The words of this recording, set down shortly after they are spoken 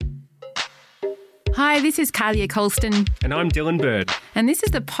Hi, this is Kalia Colston. And I'm Dylan Bird. And this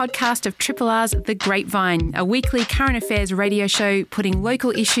is the podcast of Triple R's The Grapevine, a weekly current affairs radio show putting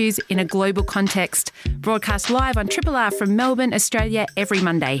local issues in a global context. Broadcast live on Triple R from Melbourne, Australia, every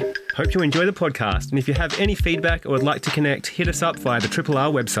Monday. Hope you enjoy the podcast. And if you have any feedback or would like to connect, hit us up via the Triple R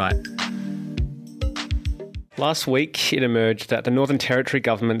website. Last week, it emerged that the Northern Territory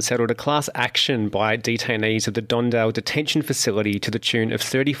government settled a class action by detainees of the Don Dale Detention facility to the tune of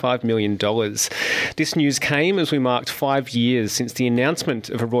 $35 million. This news came as we marked 5 years since the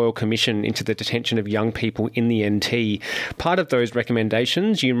announcement of a royal commission into the detention of young people in the NT. Part of those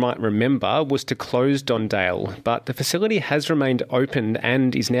recommendations, you might remember, was to close Don Dale, but the facility has remained open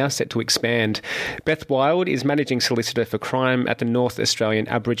and is now set to expand. Beth Wild is Managing Solicitor for Crime at the North Australian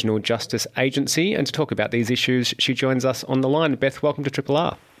Aboriginal Justice Agency, and to talk about these issues, she joins us on the line. Beth, welcome to Triple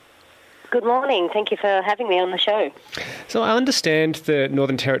R. Good morning. Thank you for having me on the show. So I understand the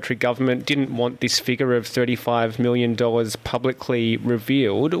Northern Territory government didn't want this figure of $35 million publicly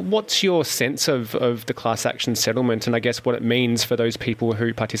revealed. What's your sense of the class action settlement and I guess what it means for those people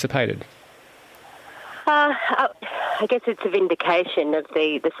who participated? I guess it's a vindication of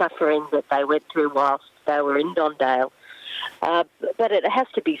the suffering that they went through whilst they were in Don Dale. But it has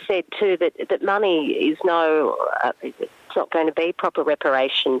to be said too that money is it's not going to be proper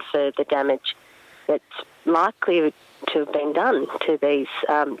reparation for the damage that's likely to have been done to these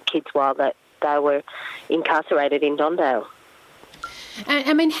kids while they were incarcerated in Don Dale.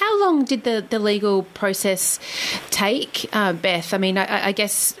 I mean, how long did the legal process take, Beth? I mean, I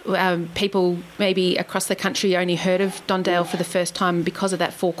guess people maybe across the country only heard of Don Dale for the first time because of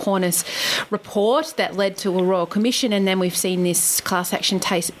that Four Corners report that led to a royal commission, and then we've seen this class action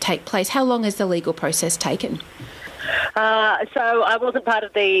take place. How long has the legal process taken? So I wasn't part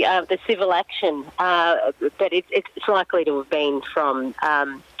of the civil action, but it's likely to have been from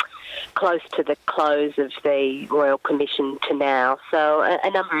close to the close of the Royal Commission to now. So a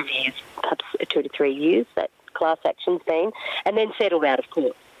number of years, perhaps 2 to 3 years, that class action's been, and then settled out of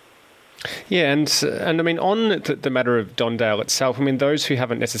court. Yeah, and I mean, on the matter of Don Dale itself, I mean, those who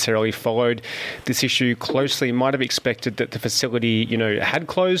haven't necessarily followed this issue closely might have expected that the facility, had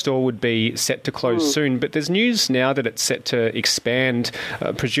closed or would be set to close soon. But there's news now that it's set to expand,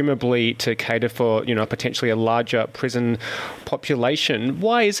 presumably to cater for, potentially a larger prison population.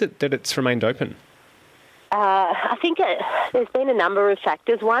 Why is it that it's remained open? I think there's been a number of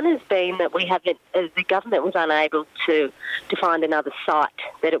factors. One has been that the government was unable to find another site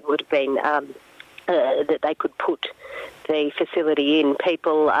that it would have been that they could put the facility in.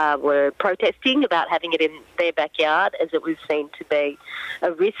 People were protesting about having it in their backyard as it was seen to be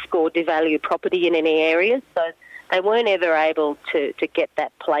a risk or devalue property in any areas. So they weren't ever able to get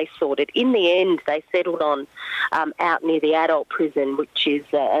that place sorted. In the end, they settled on out near the adult prison, which is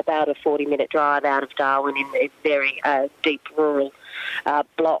about a 40-minute drive out of Darwin in a very deep rural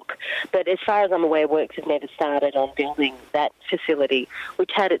block. But as far as I'm aware, works have never started on building that facility,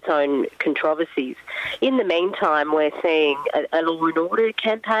 which had its own controversies. In the meantime, we're seeing a law and order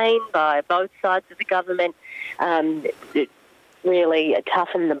campaign by both sides of the government really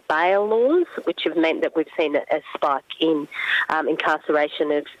toughen the bail laws, which have meant that we've seen a spike in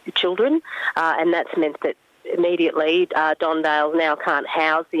incarceration of children, and that's meant that immediately Don Dale now can't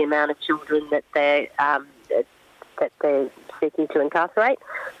house the amount of children that they're seeking to incarcerate,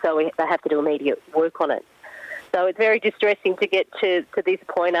 so they have to do immediate work on it. So it's very distressing to get to this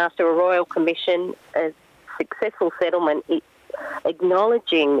point after a royal commission, a successful settlement,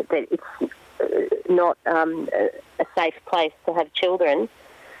 acknowledging that it's not a safe place to have children.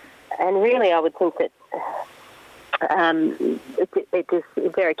 And really I would think that it is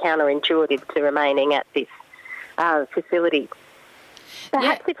very counterintuitive to remaining at this facility.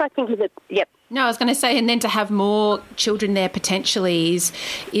 Perhaps if I can give it... Yep. No, I was going to say, and then to have more children there potentially is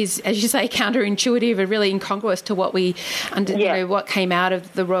as you say, counterintuitive and really incongruous to what what came out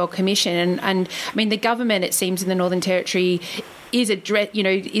of the Royal Commission. And I mean, the government, it seems, in the Northern Territory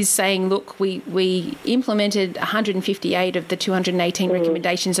is saying, look, we implemented 158 of the 218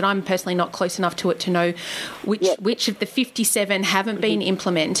 recommendations, and I'm personally not close enough to it to know which of the 57 haven't been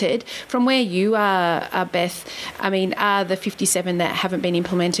implemented. From where you are, Beth, I mean, are the 57 that haven't been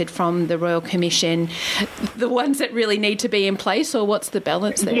implemented from the Royal Commission the ones that really need to be in place, or what's the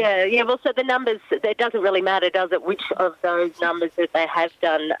balance there? Yeah. Well, so the numbers, it doesn't really matter, does it, which of those numbers that they have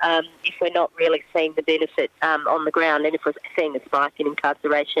done, if we're not really seeing the benefit on the ground, and if we're seeing a spike in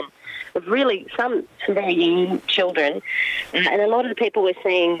incarceration of really some very young children. And a lot of the people we're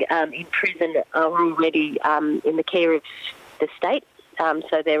seeing in prison are already in the care of the state.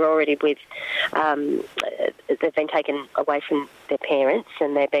 So they're already with they've been taken away from their parents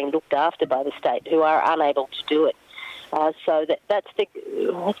and they're being looked after by the state, who are unable to do it. So that's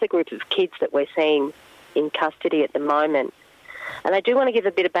the group of kids that we're seeing in custody at the moment. And I do want to give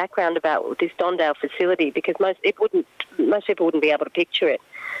a bit of background about this Don Dale facility, because most people wouldn't be able to picture it.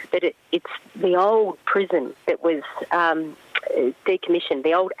 But it's the old prison that was decommissioned,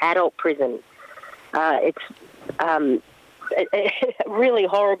 the old adult prison. It's a really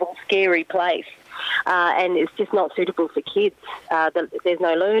horrible, scary place, and it's just not suitable for kids. There's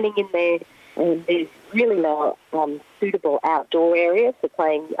no learning in there, and there's really no suitable outdoor areas for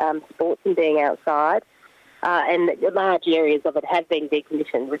playing sports and being outside. And large areas of it have been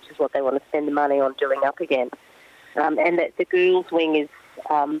decommissioned, which is what they want to spend the money on doing up again. And that the girls' wing is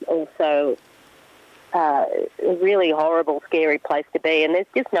also a really horrible, scary place to be. And there's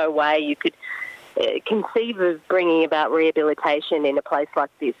just no way you could conceive of bringing about rehabilitation in a place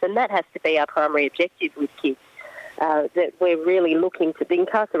like this. And that has to be our primary objective with kids, that we're really looking to. The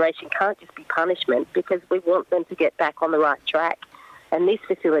incarceration can't just be punishment, because we want them to get back on the right track. And this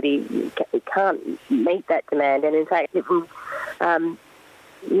facility can't meet that demand. And in fact, it will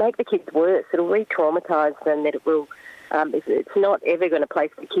make the kids worse. It'll re-traumatise them. That it will. It's not ever going to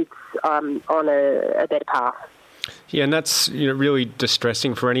place the kids on a better path. Yeah, and that's really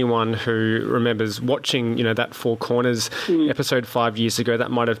distressing for anyone who remembers watching that Four Corners episode 5 years ago.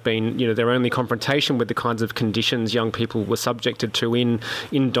 That might have been their only confrontation with the kinds of conditions young people were subjected to in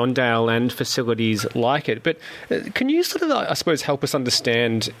Don Dale and facilities like it. But can you sort of, I suppose, help us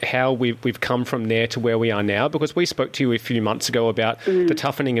understand how we've come from there to where we are now? Because we spoke to you a few months ago about the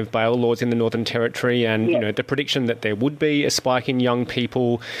toughening of bail laws in the Northern Territory, and the prediction that there would be a spike in young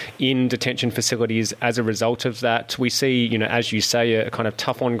people in detention facilities as a result of that. We see, as you say, a kind of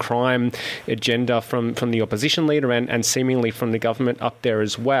tough on crime agenda from the opposition leader and seemingly from the government up there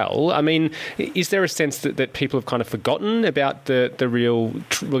as well. I mean, is there a sense that people have kind of forgotten about the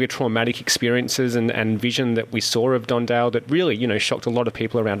really traumatic experiences and vision that we saw of Don Dale that really, shocked a lot of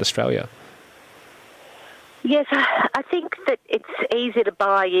people around Australia? Yes, I think that it's easy to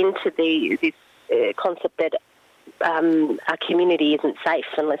buy into this concept that our community isn't safe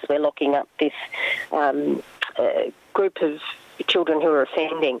unless we're locking up this group of children who are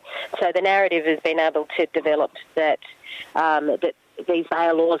offending. So the narrative has been able to develop that these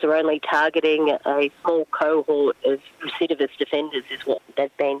bail laws are only targeting a small cohort of recidivist offenders, is what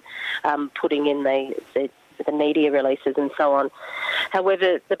they've been putting in the media releases and so on.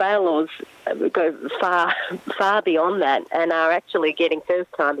 However, the bail laws go far beyond that and are actually getting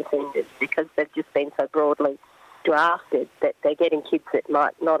first-time offenders, because they've just been so broadly drafted that they're getting kids that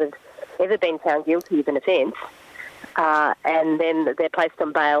might not have ever been found guilty of an offence, and then they're placed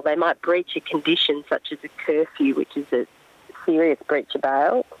on bail. They might breach a condition such as a curfew, which is a serious breach of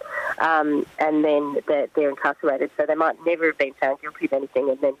bail, and then they're incarcerated. So they might never have been found guilty of anything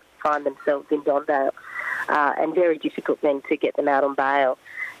and then find themselves in Don Dale, and very difficult then to get them out on bail.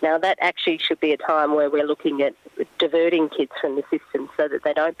 Now, that actually should be a time where we're looking at diverting kids from the system so that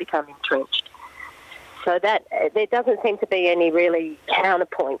they don't become entrenched. So that there doesn't seem to be any really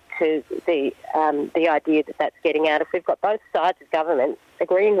counterpoint to the idea that that's getting out. If we've got both sides of government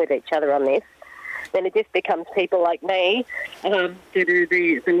agreeing with each other on this, then it just becomes people like me that are the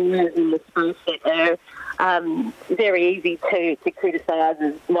lawyers in the space that are very easy to criticise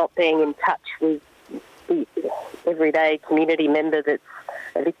as not being in touch with the everyday community member that's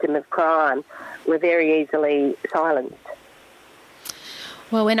a victim of crime. We're very easily silenced.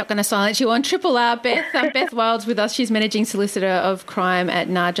 Well, we're not going to silence you on Triple R, Beth. Beth Wild's with us. She's Managing Solicitor of Crime at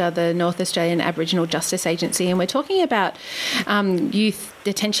NAJA, the North Australian Aboriginal Justice Agency, and we're talking about youth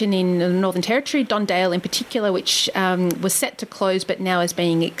detention in the Northern Territory, Don Dale in particular, which was set to close but now is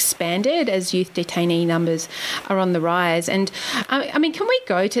being expanded as youth detainee numbers are on the rise. And, I mean, can we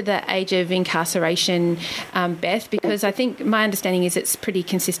go to the age of incarceration, Beth? Because I think my understanding is it's pretty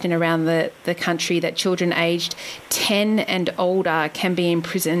consistent around the country that children aged 10 and older can be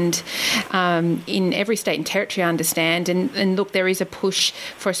imprisoned in every state and territory, I understand. And look, there is a push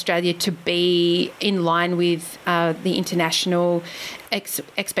for Australia to be in line with the international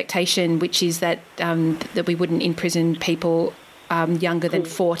expectation, which is that that we wouldn't imprison people younger than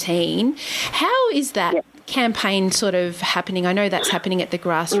 14. How is that campaign sort of happening? I know that's happening at the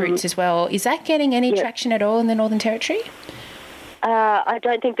grassroots as well. Is that getting any traction at all in the Northern Territory? I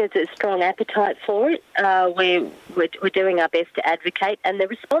don't think there's a strong appetite for it. We're doing our best to advocate, and the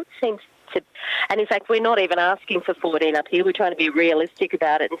response seems to... And in fact, we're not even asking for 14 up here. We're trying to be realistic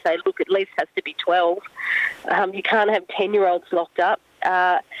about it and say, look, at least has to be 12. You can't have 10-year-olds locked up.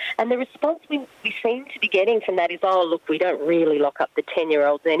 And the response we seem to be getting from that is, oh, look, we don't really lock up the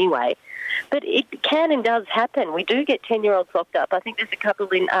 10-year-olds anyway. But it can and does happen. We do get 10-year-olds locked up. I think there's a couple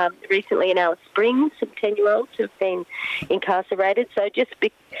in recently in Alice Springs, some 10-year-olds who have been incarcerated. So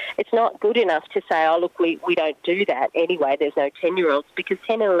it's not good enough to say, oh, look, we don't do that anyway. There's no 10-year-olds, because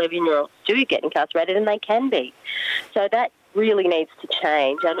 10 and 11-year-olds do get incarcerated, and they can be. So that really needs to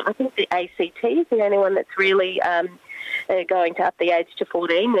change. And I think the ACT is the only one that's really going to up the age to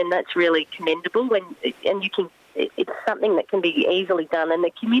 14, and that's really commendable. It's something that can be easily done, and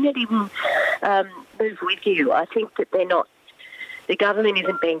the community will move with you. I think that the government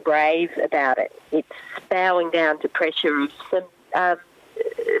isn't being brave about it. It's bowing down to pressure of some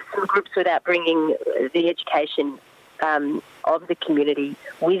groups without bringing the education of the community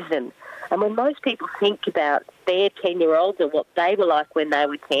with them. And when most people think about their 10-year-olds and what they were like when they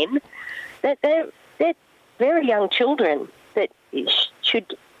were 10, that they're very young children that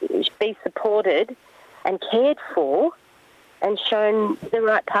should be supported and cared for and shown the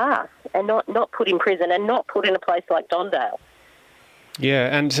right path, and not put in prison and not put in a place like Don Dale.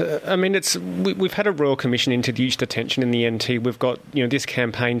 Yeah, and I mean, we've had a Royal Commission into youth detention in the NT. We've got this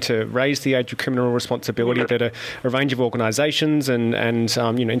campaign to raise the age of criminal responsibility that a range of organisations and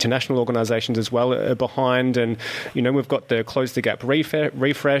international organisations as well are behind, and we've got the Close the Gap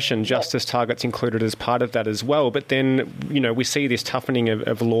refresh and justice targets included as part of that as well. But then we see this toughening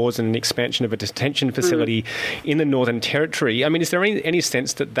of laws and expansion of a detention facility in the Northern Territory. I mean, is there any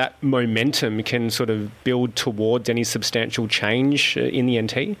sense that momentum can sort of build towards any substantial change in the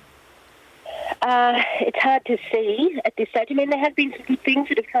NT? It's hard to see at this stage. I mean, there have been some good things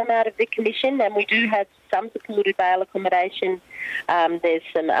that have come out of the Commission, and we do have some supported bail accommodation. There's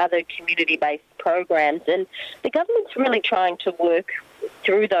some other community-based programs, and the government's really trying to work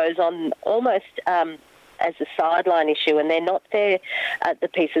through those on almost as a sideline issue, and they're not the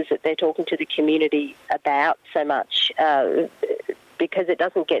pieces that they're talking to the community about so much because it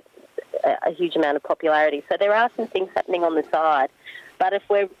doesn't get a huge amount of popularity. So there are some things happening on the side. But if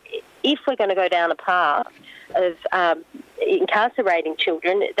we're going to go down a path of incarcerating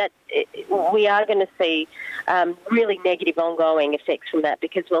children, that we are going to see really negative ongoing effects from that,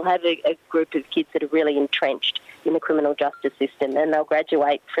 because we'll have a group of kids that are really entrenched in the criminal justice system, and they'll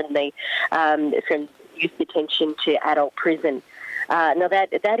graduate from from youth detention to adult prison. Now that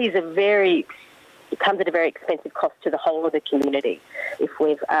is it comes at a very expensive cost to the whole of the community if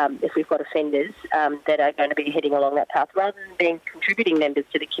we've got offenders that are going to be heading along that path rather than being contributing members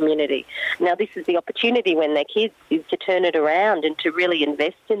to the community. Now, this is the opportunity when they're kids is to turn it around and to really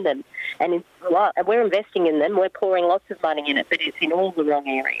invest in them. And we're investing in them. We're pouring lots of money in it, but it's in all the wrong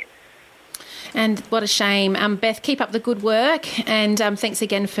areas. And what a shame. Beth, keep up the good work, and thanks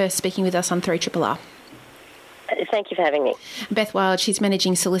again for speaking with us on 3RRR. Thank you for having me. Beth Wild, she's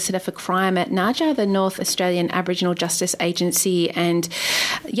Managing Solicitor for Crime at NAJA, the North Australian Aboriginal Justice Agency. And,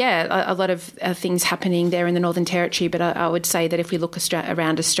 a lot of things happening there in the Northern Territory. But I would say that if we look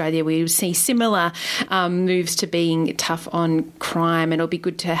around Australia, we see similar moves to being tough on crime. And it'll be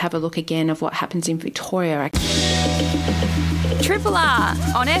good to have a look again of what happens in Victoria.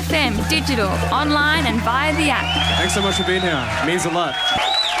 3RRR on FM, digital, online and via the app. Thanks so much for being here. It means a lot.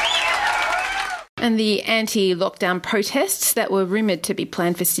 And the anti-lockdown protests that were rumoured to be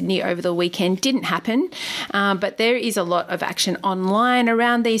planned for Sydney over the weekend didn't happen. But there is a lot of action online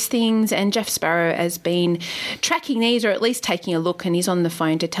around these things. And Jeff Sparrow has been tracking these, or at least taking a look, and he's on the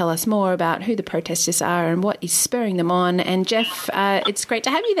phone to tell us more about who the protesters are and what is spurring them on. And Jeff, it's great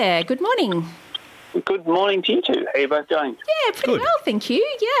to have you there. Good morning. Good morning to you two. How are you both going? Yeah, pretty well, thank you.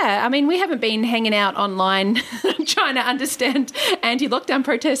 Yeah, I mean, we haven't been hanging out online trying to understand anti-lockdown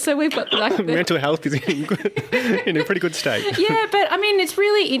protests, so we've got mental health is in a pretty good state. Yeah, but I mean, it's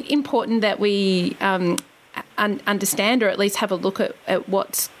really important that we understand, or at least have a look at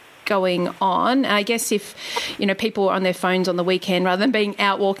what's going on. I guess if, people were on their phones on the weekend rather than being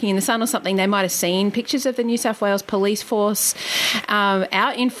out walking in the sun or something, they might have seen pictures of the New South Wales Police Force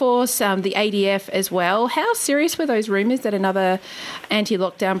out in force, the ADF as well. How serious were those rumours that another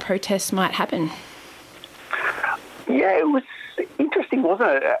anti-lockdown protest might happen? Yeah, it was interesting,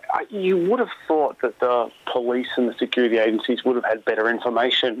 wasn't it? You would have thought that the police and the security agencies would have had better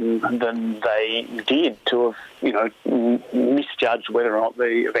information than they did to have, misjudged whether or not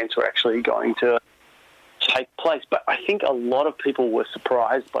the events were actually going to take place. But I think a lot of people were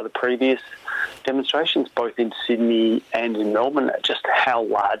surprised by the previous demonstrations, both in Sydney and in Melbourne, at just how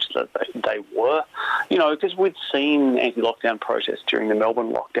large that they were. Because we'd seen anti-lockdown protests during the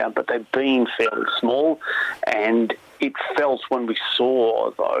Melbourne lockdown, but they've been fairly small, and it felt when we saw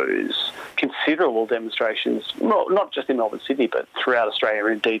those considerable demonstrations, not just in Melbourne, Sydney, but throughout Australia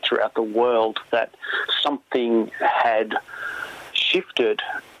and indeed throughout the world, that something had shifted,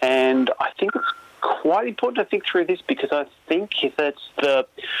 and I think it's quite important to think through this, because I think that's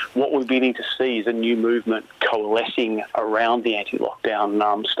what we're beginning to see is a new movement coalescing around the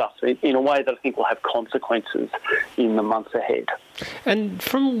anti-lockdown stuff in a way that I think will have consequences in the months ahead. And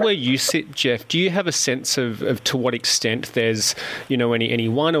from where you sit, Jeff, do you have a sense of to what extent there's, any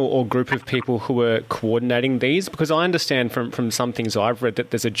one or group of people who are coordinating these? Because I understand from some things I've read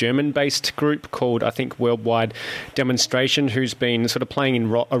that there's a German-based group called, I think, Worldwide Demonstration, who's been sort of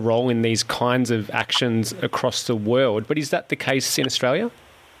playing a role in these kinds of actions across the world. But is that the case in Australia?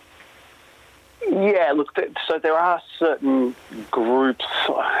 Yeah, look, so there are certain groups,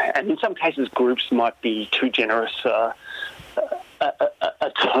 and in some cases groups might be too generous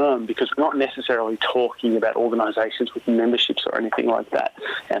a term, because we're not necessarily talking about organisations with memberships or anything like that.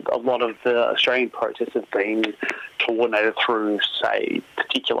 And a lot of the Australian protests have been coordinated through, say,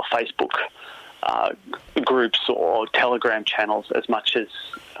 particular Facebook groups or Telegram channels as much as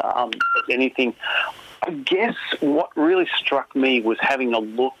anything. I guess what really struck me was having a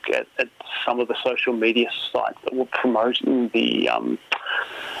look at some of the social media sites that were promoting the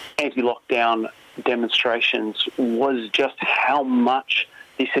anti-lockdown demonstrations, was just how much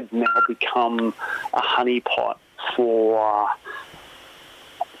this had now become a honeypot for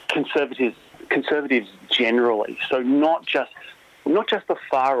conservatives generally. So not just the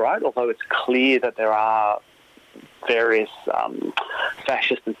far right, although it's clear that there are various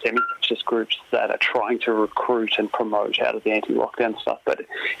fascist and semi-fascist groups that are trying to recruit and promote out of the anti-lockdown stuff. But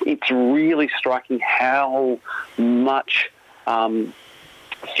it's really striking how much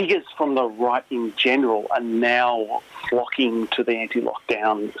figures from the right in general are now flocking to the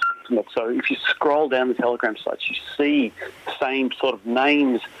anti-lockdown sentiment. So if you scroll down the Telegram sites, you see the same sort of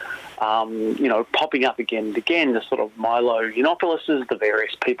names popping up again and again, the sort of Milo Yiannopoulos, the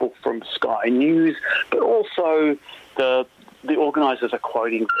various people from Sky News, but also the organisers are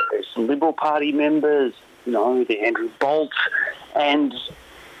quoting various Liberal Party members, the Andrew Bolt, and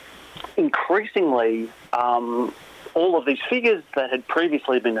increasingly all of these figures that had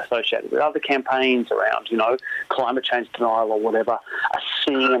previously been associated with other campaigns around, climate change denial or whatever, are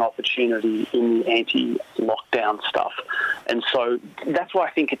seeing an opportunity in the anti-lockdown stuff. And so that's why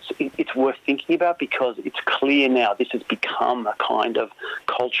I think it's worth thinking about, because it's clear now this has become a kind of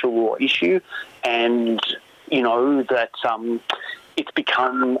cultural war issue, and, that it's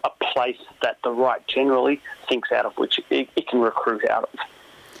become a place that the right generally thinks out of which it can recruit out of.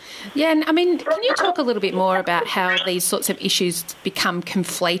 Yeah, and can you talk a little bit more about how these sorts of issues become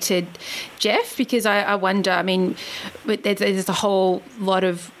conflated, Jeff? Because I wonder, there's a whole lot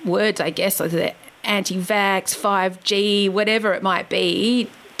of words, I guess, like the anti-vax, 5G, whatever it might be.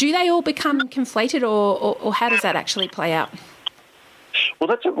 Do they all become conflated, or how does that actually play out? Well,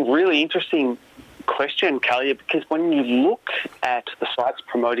 that's a really interesting question, Kalia, because when you look at the sites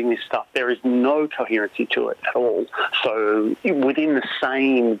promoting this stuff, there is no coherency to it at all. So within the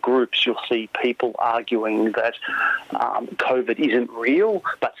same groups, you'll see people arguing that COVID isn't real,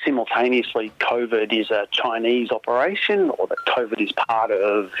 but simultaneously COVID is a Chinese operation, or that COVID is part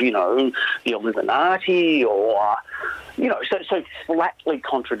of, the Illuminati, or, so flatly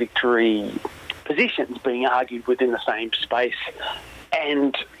contradictory positions being argued within the same space.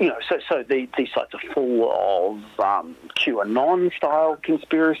 And, so these sites are full of QAnon-style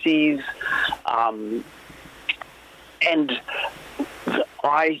conspiracies. And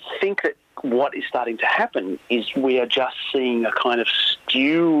I think that what is starting to happen is we are just seeing a kind of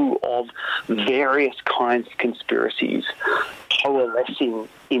stew of various kinds of conspiracies coalescing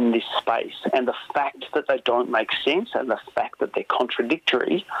in this space. And the fact that they don't make sense and the fact that they're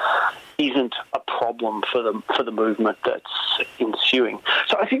contradictory isn't a problem for the movement that's ensuing.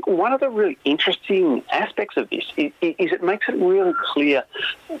 So I think one of the really interesting aspects of this is it makes it really clear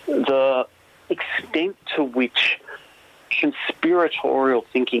the extent to which conspiratorial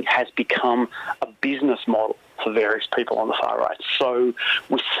thinking has become a business model for various people on the far right. So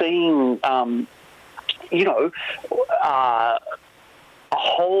we're seeing, a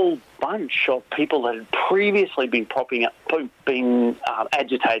whole bunch of people that had previously been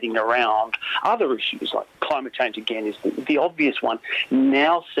agitating around other issues like climate change, again, is the obvious one,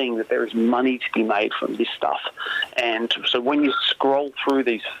 now seeing that there is money to be made from this stuff. And so when you scroll through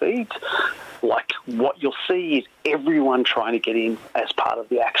these feeds, like what you'll see is everyone trying to get in as part of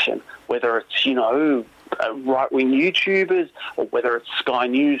the action, whether it's, right-wing YouTubers or whether it's Sky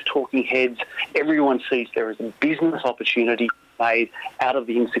News talking heads. Everyone sees there is a business opportunity made out of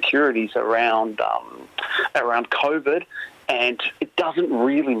the insecurities around COVID, And it doesn't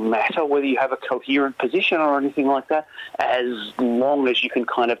really matter whether you have a coherent position or anything like that, as long as you can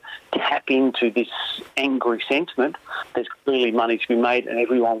kind of tap into this angry sentiment. There's clearly money to be made and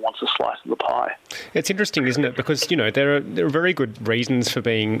everyone wants a slice of the pie. It's interesting, isn't it? Because, there are very good reasons for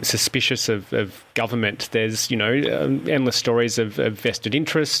being suspicious of government. There's, endless stories of vested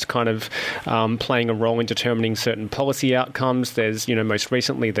interest kind of playing a role in determining certain policy outcomes. There's, most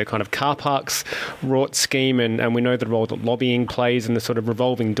recently the kind of car parks rort scheme, and we know the role that lobbying plays in the sort of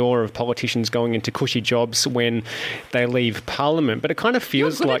revolving door of politicians going into cushy jobs when they leave Parliament. But it kind of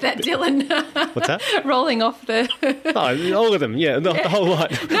feels You're like... good at that, Dylan. What's that? Rolling off the... all of them, yeah, the whole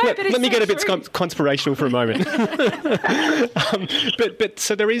lot. No, let me get a bit conspirational for a moment. But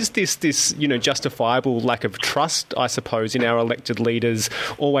so there is this justifiable lack of trust, I suppose, in our elected leaders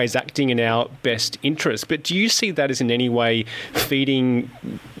always acting in our best interest. But do you see that as in any way feeding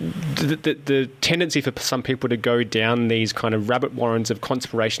the tendency for some people to go down these kind of rabbit warrens of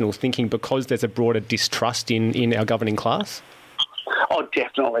conspirational thinking because there's a broader distrust in our governing class? Oh,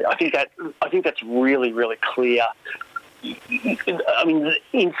 definitely. I think that's really, really clear. I mean,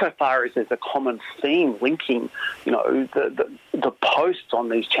 insofar as there's a common theme linking, the posts on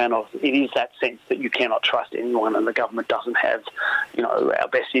these channels, it is that sense that you cannot trust anyone and the government doesn't have, our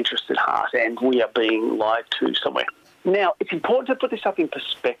best interests at heart and we are being lied to somewhere. Now, it's important to put this up in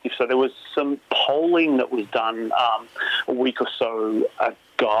perspective. So there was some polling that was done a week or so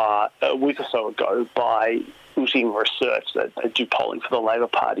ago by Kulja Research that they do polling for the Labor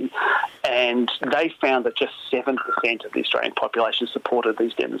Party, and they found that just 7% of the Australian population supported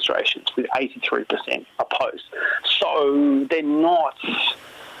these demonstrations, with 83% opposed. So they're not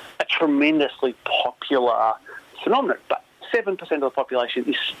a tremendously popular phenomenon, but 7% of the population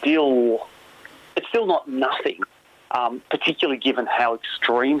is still not nothing. Particularly given how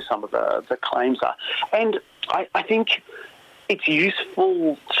extreme some of the claims are. And I think it's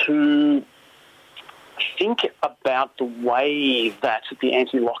useful to think about the way that the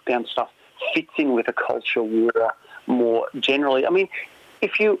anti-lockdown stuff fits in with a culture war more generally. I mean,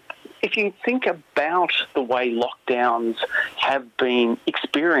 if you think about the way lockdowns have been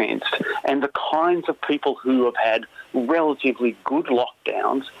experienced and the kinds of people who have had relatively good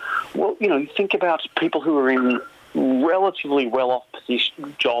lockdowns, well, think about people who are in relatively well-off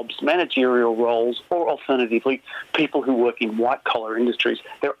position jobs, managerial roles, or alternatively, people who work in white-collar industries.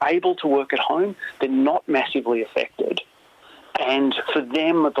 They're able to work at home. They're not massively affected. And for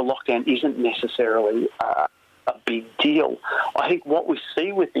them, the lockdown isn't necessarily a big deal. I think what we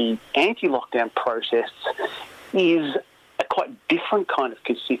see with the anti-lockdown protests is a quite different kind of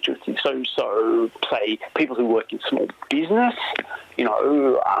constituency. So say, people who work in small business,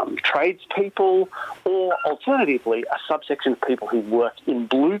 tradespeople, or alternatively, a subsection of people who work in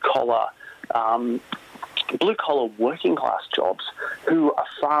blue-collar working class jobs who are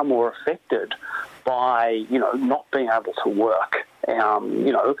far more affected by, not being able to work,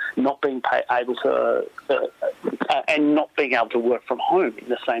 not being able to, and not being able to work from home in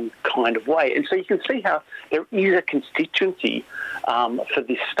the same kind of way. And so you can see how there is a constituency for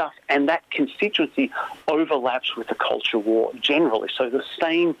this stuff, and that constituency overlaps with the culture war generally. So the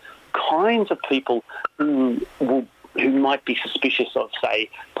same kinds of people who might be suspicious of, say,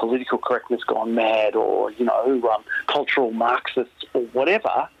 political correctness gone mad or, cultural Marxists or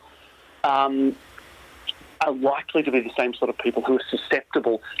whatever, are likely to be the same sort of people who are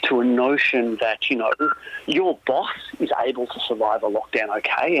susceptible to a notion that, your boss is able to survive a lockdown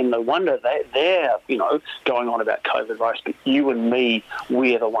okay, and no wonder they're going on about COVID virus, but you and me,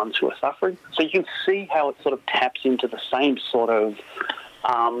 we're the ones who are suffering. So you can see how it sort of taps into the same sort of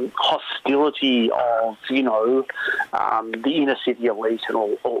hostility of, the inner city elite and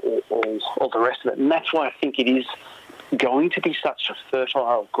all the rest of it. And that's why I think it is going to be such a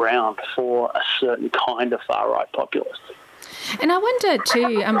fertile ground for a certain kind of far-right populist. And I wonder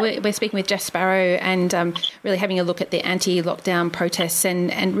too, we're speaking with Jeff Sparrow and really having a look at the anti-lockdown protests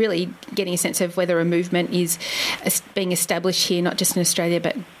and really getting a sense of whether a movement is being established here, not just in Australia,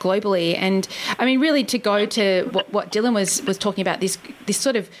 but globally. And I mean, really to go to what Dylan was talking about, this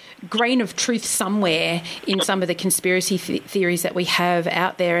sort of grain of truth somewhere in some of the conspiracy theories that we have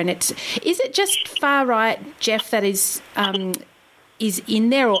out there. And is it just far right, Jeff, that is in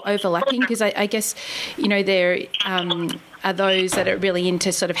there or overlapping? Because I guess, there are those that are really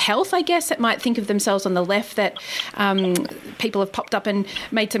into sort of health, I guess, that might think of themselves on the left, that people have popped up and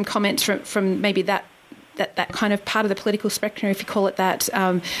made some comments from maybe that kind of part of the political spectrum, if you call it that.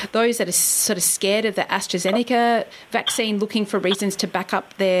 Those that are sort of scared of the AstraZeneca vaccine, looking for reasons to back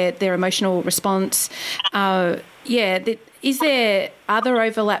up their emotional response. Is there other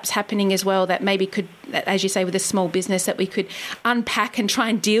overlaps happening as well that maybe could that, as you say, with a small business, that we could unpack and try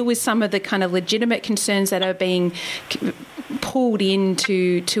and deal with some of the kind of legitimate concerns that are being pulled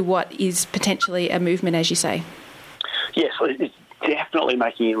into what is potentially a movement, as you say? Yes, it's definitely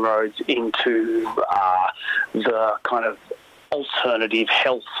making inroads into the kind of alternative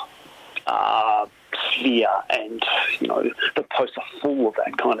health sphere, and the posts are full of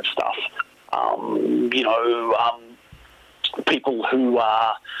that kind of stuff. People who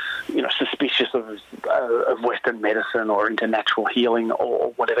are suspicious of Western medicine or into natural healing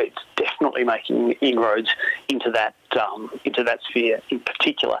or whatever, it's definitely making inroads into that sphere in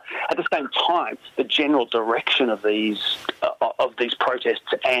particular. At the same time, the general direction of these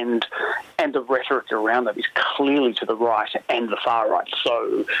protests and the rhetoric around them is clearly to the right and the far right.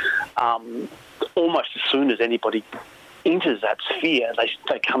 So almost as soon as anybody enters that sphere,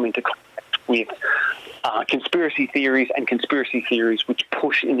 they come into contact with conspiracy theories and conspiracy theories which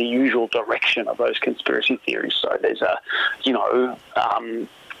push in the usual direction of those conspiracy theories. So there's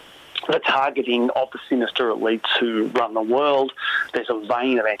the targeting of the sinister elites who run the world. There's a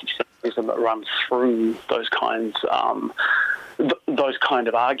vein of anti-Semitism that runs through those kind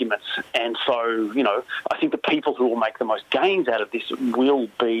of arguments. And so, I think the people who will make the most gains out of this will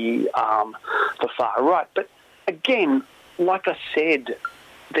be the far right. But again, like I said,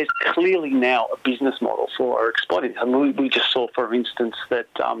 there's clearly now a business model for exploiting. I mean, we just saw, for instance, that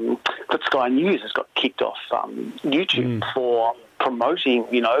Sky News has got kicked off YouTube for promoting,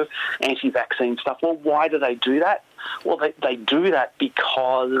 anti-vaccine stuff. Well, why do they do that? Well, they do that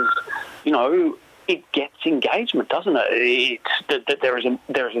because, it gets engagement, doesn't it? There is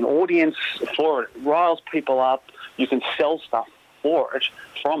an audience for it. It riles people up. You can sell stuff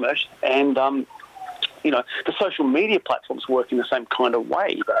from it, and the social media platforms work in the same kind of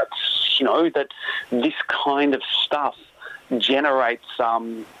way. That this kind of stuff generates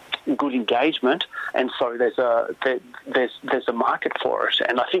good engagement, and so there's a market for it.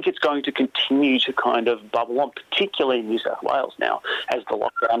 And I think it's going to continue to kind of bubble on, particularly in New South Wales now, as the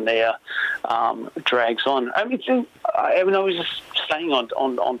lockdown there drags on. I was just saying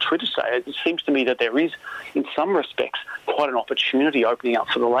on Twitter today, it seems to me that there is, in some respects, quite an opportunity opening up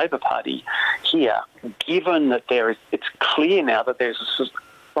for the Labor Party here, given that it's clear now that there's a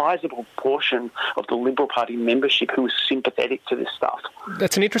sizable portion of the Liberal Party membership who is sympathetic to this stuff.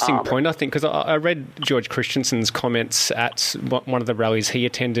 That's an interesting point, I think, because I read George Christensen's comments at one of the rallies he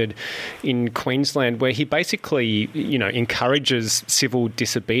attended in Queensland, where he basically, encourages civil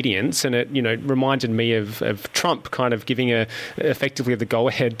disobedience, and it, reminded me of Trump kind of giving effectively the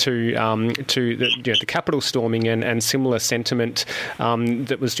go-ahead to the Capitol storming and similar sentiment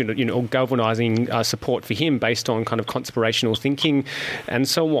that was, galvanising support for him based on kind of conspirational thinking and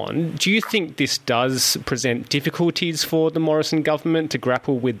so on. Do you think this does present difficulties for the Morrison government to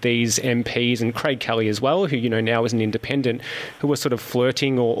grapple with these MPs and Craig Kelly as well, who now is an independent, who are sort of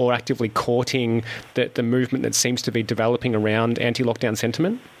flirting or actively courting the movement that seems to be developing around anti-lockdown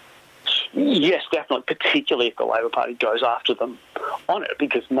sentiment? Yes, definitely, particularly if the Labor Party goes after them on it,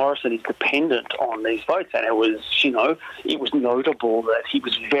 because Morrison is dependent on these votes, and it was notable that he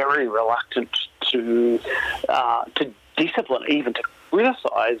was very reluctant to discipline, even to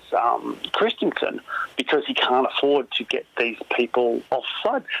criticise Christensen, because he can't afford to get these people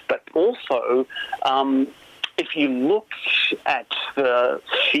offside. But also, if you look at the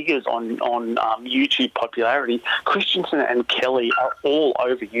figures on YouTube popularity, Christensen and Kelly are all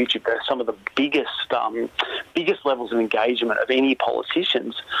over YouTube. They're some of the biggest levels of engagement of any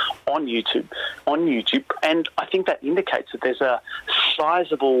politicians on YouTube. And I think that indicates that there's a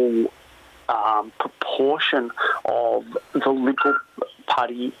sizable proportion of the Liberal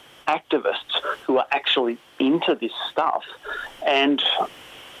Party activists who are actually into this stuff. And,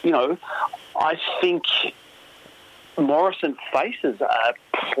 I think Morrison faces a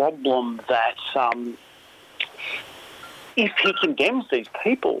problem that if he condemns these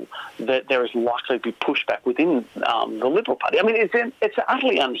people, that there is likely to be pushback within the Liberal Party. I mean, it's an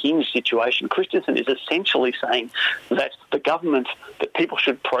utterly unhinged situation. Christensen is essentially saying that that people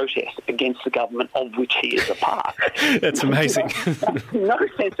should protest against the government of which he is a part. That's amazing. No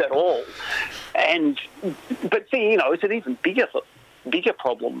sense at all. But see, it's an even bigger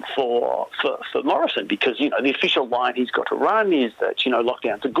problem for Morrison, because the official line he's got to run is that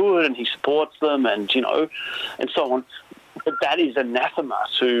lockdowns are good and he supports them, and so on. But that is anathema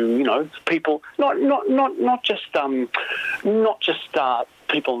to people, not just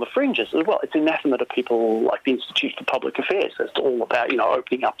people on the fringes as well. It's anathema to people like the Institute for Public Affairs. It's all about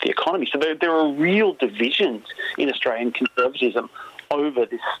opening up the economy. So there are real divisions in Australian conservatism over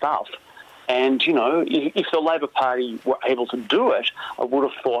this stuff. And if the Labor Party were able to do it, I would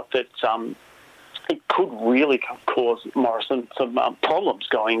have thought that it could really cause Morrison some problems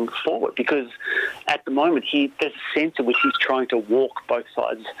going forward, because at the moment there's a sense in which he's trying to walk both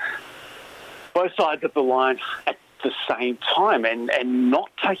sides of the line at the same time, and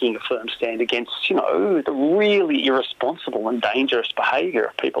not taking a firm stand against, the really irresponsible and dangerous behaviour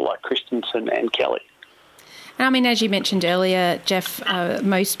of people like Christensen and Kelly. I mean, as you mentioned earlier, Jeff,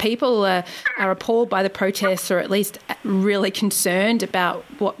 most people are appalled by the protests, or at least really concerned about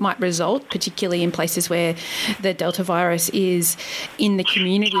what might result, particularly in places where the Delta virus is in the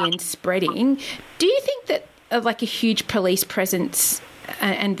community and spreading. Do you think that a huge police presence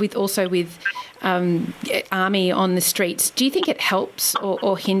and with army on the streets, do you think it helps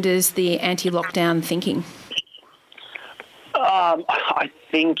or hinders the anti-lockdown thinking? I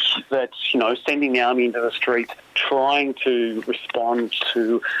think that, sending the army into the streets, trying to respond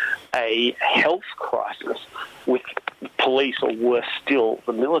to a health crisis with police, or worse still,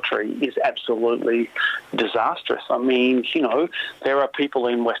 the military, is absolutely disastrous. I mean, there are people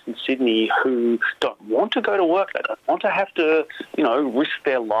in Western Sydney who don't want to go to work. They don't want to have to, risk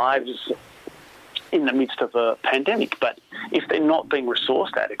their lives in the midst of a pandemic. But if they're not being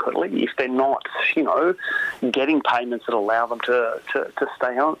resourced adequately, if they're not, getting payments that allow them to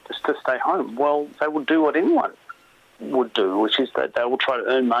stay home, well, they will do what anyone would do, which is that they will try to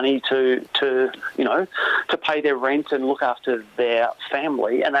earn money to pay their rent and look after their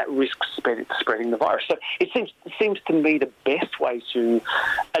family, and that risks spreading the virus. So it seems to me the best way to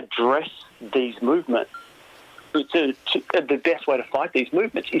address these movements, the best way to fight these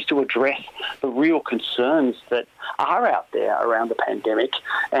movements, is to address the real concerns that are out there around the pandemic,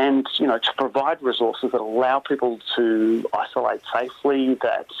 and to provide resources that allow people to isolate safely,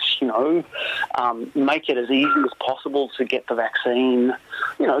 that make it as easy as possible to get the vaccine,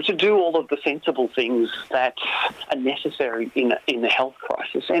 to do all of the sensible things that are necessary in the health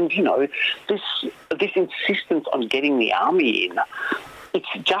crisis. And this insistence on getting the army in, it's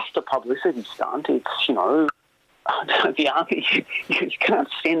just a publicity stunt. It's the army, you can't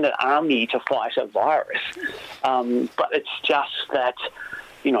send an army to fight a virus, but it's just that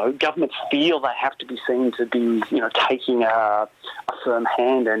governments feel they have to be seen to be taking a firm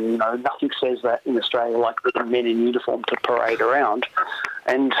hand, and nothing says that in Australia like the men in uniform to parade around,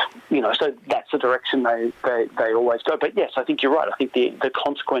 and so that's the direction they always go. But yes, I think you're right. I think the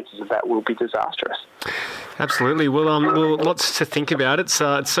consequences of that will be disastrous. Absolutely. Well, lots to think about. It's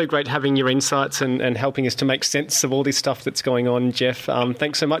so great having your insights and helping us to make sense of all this stuff that's going on, Jeff.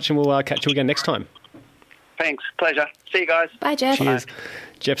 Thanks so much, and we'll catch you again next time. Thanks. Pleasure. See you guys. Bye, Jeff. Cheers. Bye.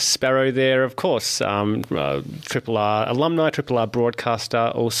 Jeff Sparrow there, of course, Triple R alumni, Triple R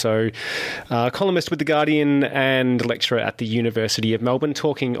broadcaster, also columnist with The Guardian and lecturer at the University of Melbourne,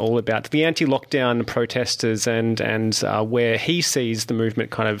 talking all about the anti-lockdown protesters and where he sees the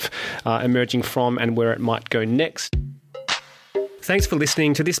movement kind of emerging from and where it might go next. Thanks for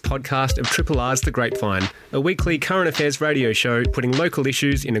listening to this podcast of Triple R's The Grapevine, a weekly current affairs radio show putting local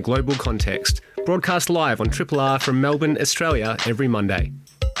issues in a global context. Broadcast live on Triple R from Melbourne, Australia, every Monday.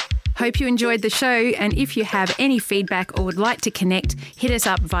 Hope you enjoyed the show, and if you have any feedback or would like to connect, hit us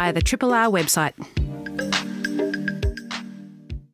up via the Triple R website.